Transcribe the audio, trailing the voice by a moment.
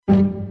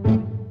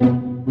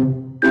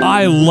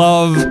I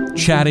love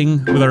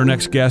chatting with our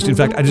next guest. In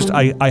fact,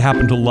 I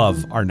happen to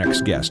love our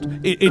next guest.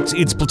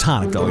 It's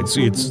platonic though. It's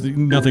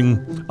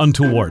nothing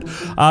untoward.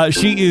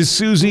 She is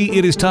Susie.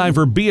 It is time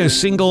for Be a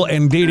Single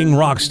and Dating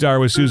Rockstar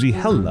with Susie.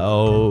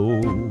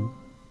 Hello.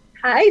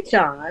 Hi,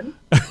 John.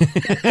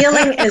 The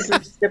feeling is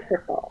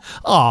reciprocal.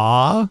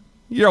 Aw,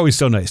 you're always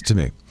so nice to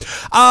me.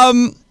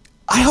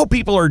 I hope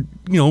people are,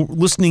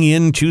 listening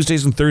in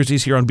Tuesdays and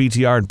Thursdays here on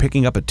BTR and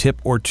picking up a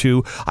tip or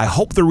two. I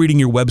hope they're reading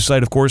your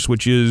website, of course,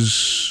 which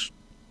is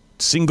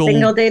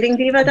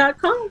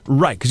SingleDatingDiva.com.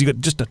 Right, because you got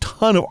just a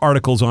ton of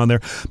articles on there.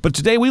 But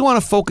today we want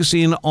to focus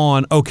in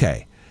on,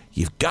 okay,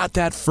 you've got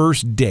that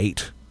first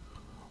date.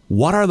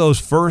 What are those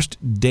first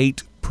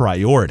date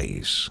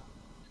priorities?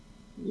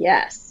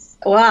 Yes.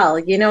 Well,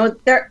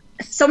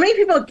 so many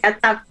people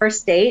get that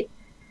first date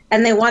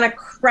and they want to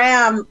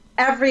cram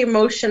every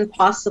emotion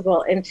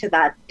possible into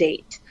that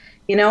date,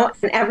 and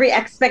every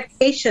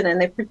expectation, and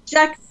they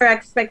project their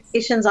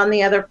expectations on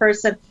the other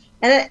person,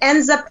 and it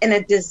ends up in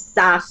a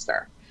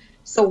disaster.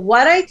 So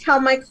what I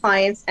tell my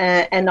clients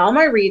and all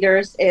my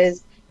readers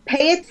is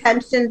pay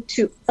attention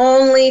to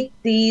only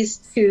these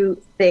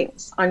two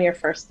things on your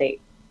first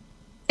date.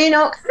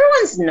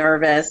 Everyone's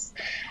nervous.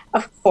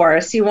 Of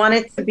course, you want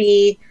it to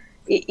be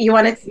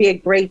a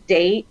great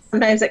date.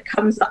 Sometimes it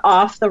comes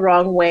off the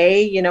wrong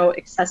way,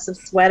 excessive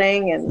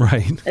sweating and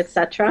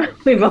etc.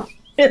 We've all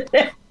been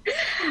there.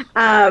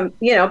 But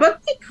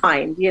be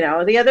kind.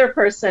 The other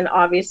person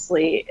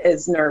obviously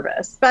is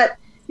nervous. But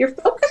your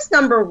focus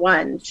number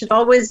one should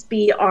always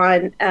be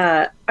on,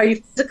 are you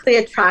physically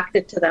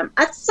attracted to them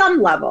at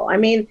some level? I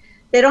mean,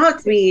 they don't have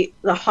to be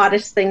the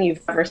hottest thing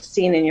you've ever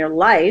seen in your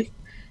life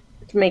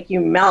to make you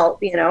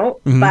melt,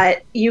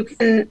 but you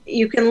can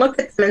look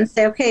at them and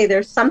say, okay,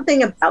 there's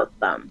something about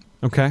them.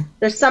 Okay.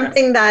 There's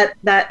something that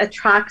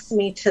attracts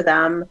me to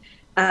them,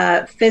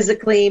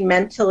 physically,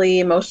 mentally,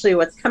 emotionally,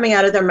 what's coming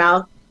out of their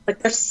mouth. Like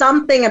there's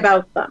something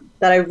about them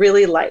that I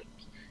really like.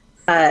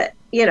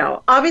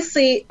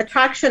 Obviously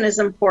attraction is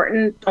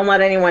important. Don't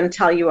let anyone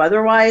tell you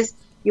otherwise.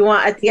 You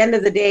want, at the end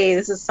of the day,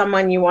 this is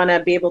someone you want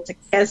to be able to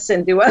kiss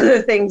and do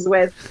other things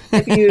with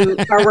if you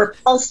are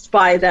repulsed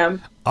by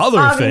them.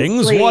 Other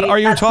things? What are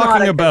you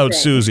talking about,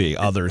 Susie?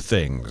 Other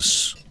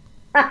things?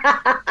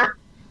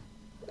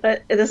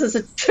 This is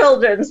a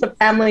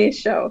family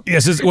show.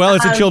 Yes, it's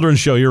a children's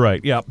show. You're right.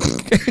 Yeah.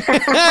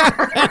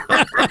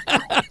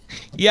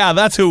 Yeah,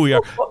 that's who we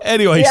are.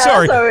 Anyway,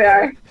 sorry. That's who we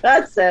are.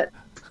 That's it.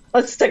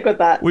 Let's stick with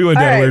that. We went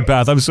down a weird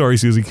path. I'm sorry,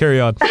 Susie.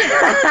 Carry on.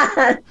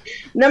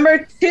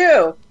 Number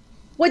 2.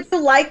 Would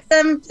you like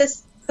to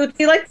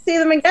see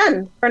them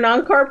again for an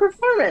encore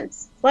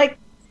performance? Like,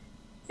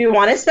 do you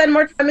want to spend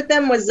more time with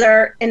them? Was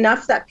there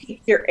enough that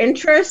piqued your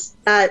interest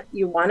that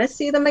you want to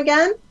see them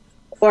again?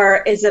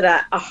 Or is it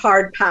a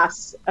hard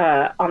pass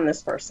on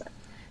this person?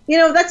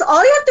 That's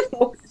all you have to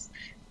focus.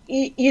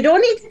 You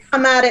don't need to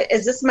come at it,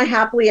 is this my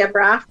happily ever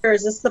after?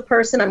 Is this the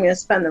person I'm going to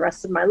spend the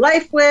rest of my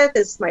life with?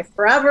 Is this my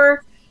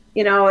forever?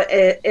 Are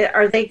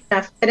they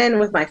going to fit in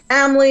with my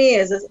family?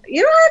 You don't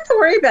have to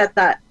worry about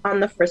that on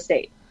the first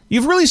date.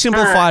 You've really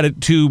simplified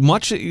it too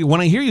much. When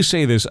I hear you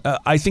say this,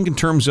 I think in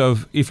terms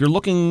of if you're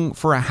looking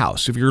for a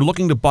house, if you're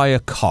looking to buy a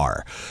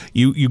car,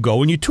 you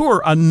go and you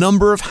tour a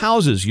number of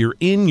houses. You're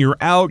in, you're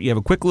out, you have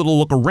a quick little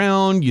look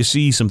around, you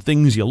see some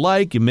things you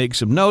like, you make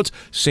some notes,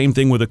 same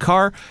thing with a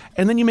car,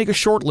 and then you make a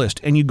short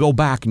list and you go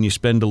back and you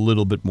spend a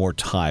little bit more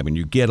time and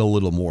you get a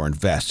little more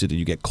invested and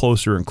you get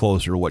closer and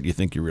closer to what you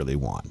think you really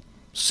want.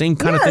 Same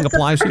kind of thing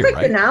applies here, right? It's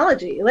a perfect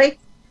analogy. Like,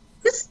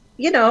 just,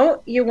 you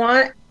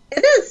want...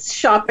 It is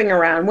shopping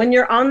around. When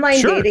you're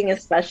online dating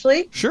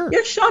especially,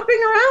 you're shopping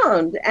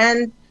around.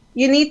 And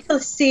you need to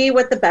see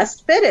what the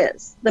best fit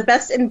is. The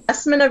best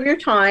investment of your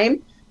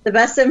time, the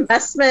best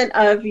investment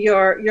of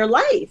your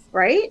life,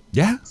 right?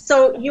 Yeah.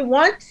 So you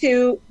want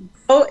to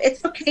go...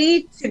 It's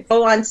okay to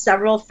go on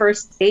several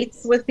first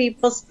dates with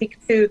people, speak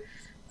to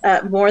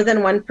more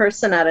than one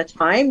person at a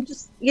time.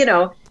 Just,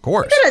 of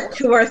course. Get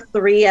 2 or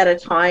 3 at a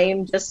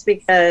time just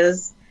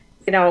because,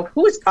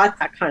 who's got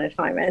that kind of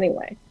time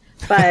anyway?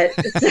 But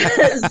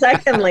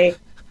secondly,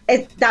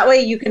 that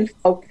way you can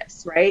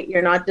focus, right?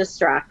 You're not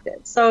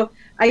distracted. So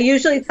I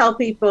usually tell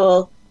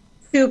people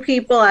 2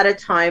 people at a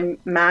time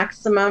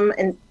maximum,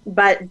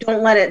 but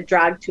don't let it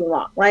drag too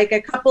long. Like a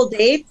couple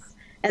dates,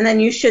 and then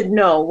you should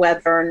know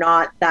whether or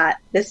not that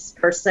this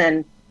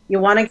person you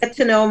want to get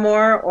to know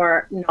more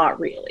or not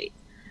really.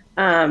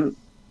 Don't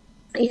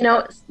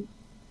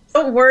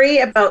worry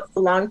about the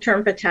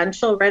long-term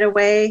potential right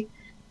away.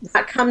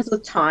 That comes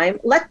with time.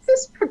 Let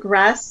this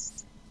progress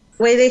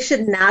way they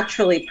should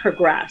naturally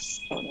progress.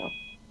 Oh, no.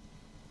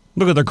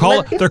 Look at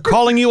they're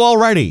calling you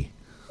already.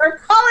 They're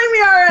calling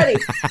me already.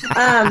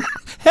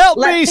 Help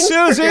me,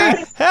 Susie!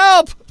 Progress.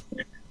 Help!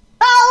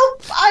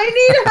 I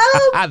need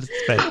help. That's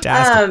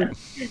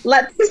fantastic.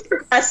 Let things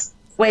progress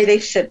the way they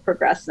should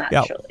progress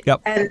naturally.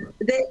 Yep. And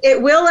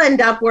it will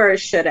end up where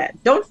it should end.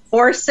 Don't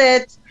force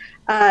it.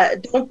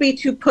 Don't be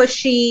too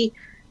pushy.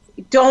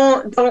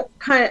 Don't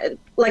kind of,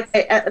 like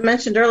I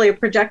mentioned earlier,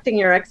 projecting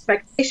your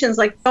expectations.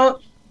 Like, don't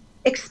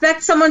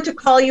expect someone to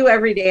call you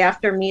every day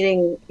after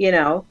meeting,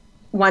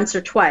 once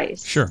or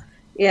twice. Sure.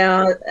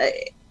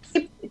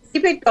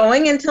 Keep it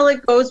going until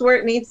it goes where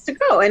it needs to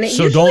go. And it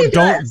so usually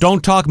does.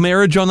 don't talk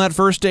marriage on that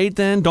first date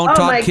then? Don't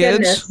talk my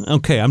kids? Goodness.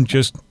 Okay, I'm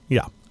just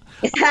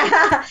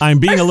I'm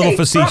being a little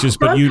facetious,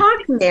 but don't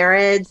talk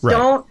marriage.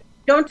 Right.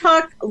 Don't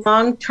talk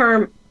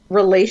long-term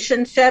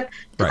relationship.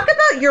 Talk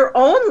about your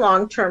own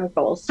long-term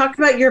goals. Talk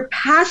about your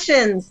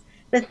passions,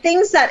 the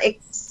things that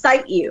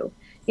excite you.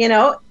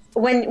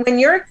 When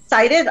you're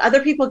excited,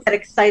 other people get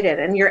excited,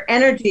 and your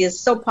energy is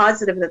so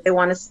positive that they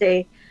want to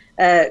stay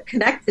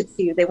connected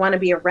to you. They want to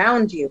be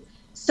around you.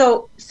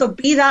 So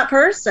be that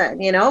person.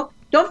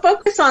 Don't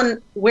focus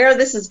on where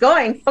this is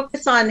going.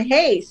 Focus on,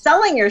 hey,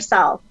 selling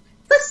yourself.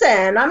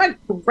 Listen, I'm a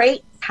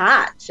great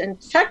catch,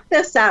 and check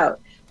this out.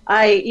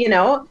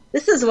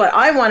 This is what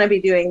I want to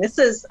be doing. This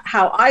is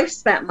how I've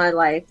spent my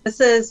life.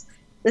 This is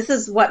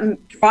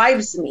what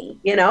drives me.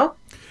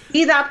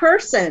 Be that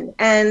person,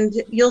 and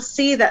you'll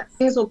see that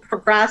things will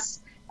progress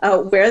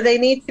where they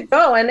need to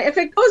go. And if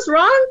it goes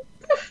wrong,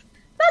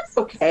 that's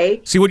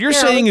okay. See, what you're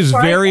saying is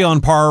very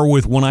on par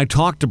with when I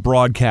talk to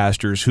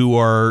broadcasters who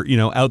are,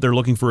 out there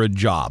looking for a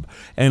job,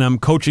 and I'm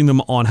coaching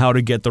them on how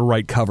to get the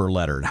right cover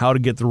letter and how to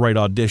get the right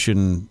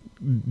audition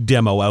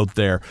demo out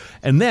there.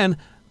 And then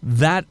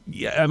that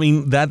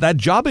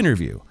job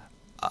interview,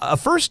 a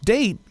first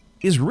date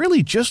is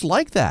really just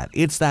like that.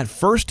 It's that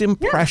first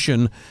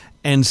impression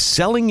and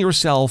selling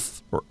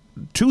yourself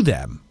to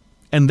them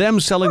and them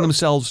selling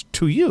themselves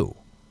to you.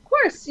 Of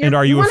course. And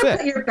are you a fit?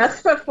 Put your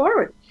best foot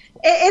forward.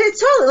 And it's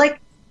totally like,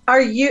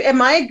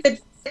 am I a good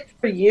fit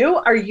for you?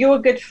 Are you a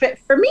good fit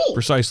for me?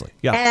 Precisely.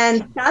 Yeah.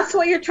 And that's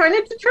what you're trying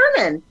to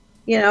determine,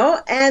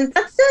 and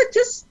that's it.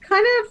 Just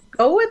kind of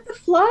go with the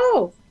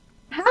flow.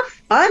 Have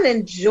fun,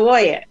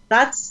 enjoy it.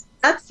 That's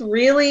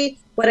really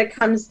what it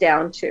comes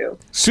down to.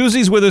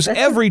 Susie's with us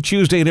every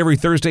Tuesday and every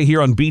Thursday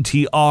here on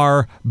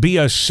BTR. Be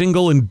a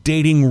single and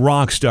dating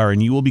rock star,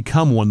 and you will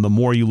become one the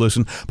more you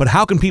listen. But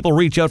how can people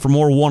reach out for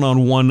more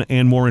one-on-one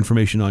and more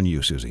information on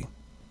you, Susie?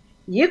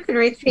 You can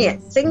reach me at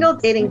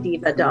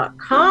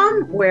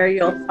singledatingdiva.com, where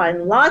you'll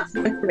find lots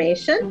of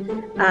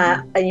information.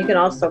 And you can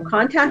also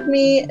contact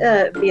me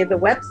via the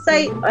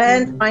website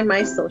and find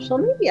my social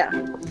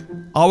media.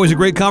 Always a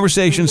great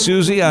conversation,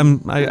 Susie.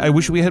 I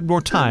wish we had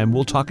more time.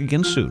 We'll talk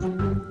again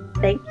soon.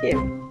 Thank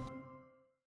you.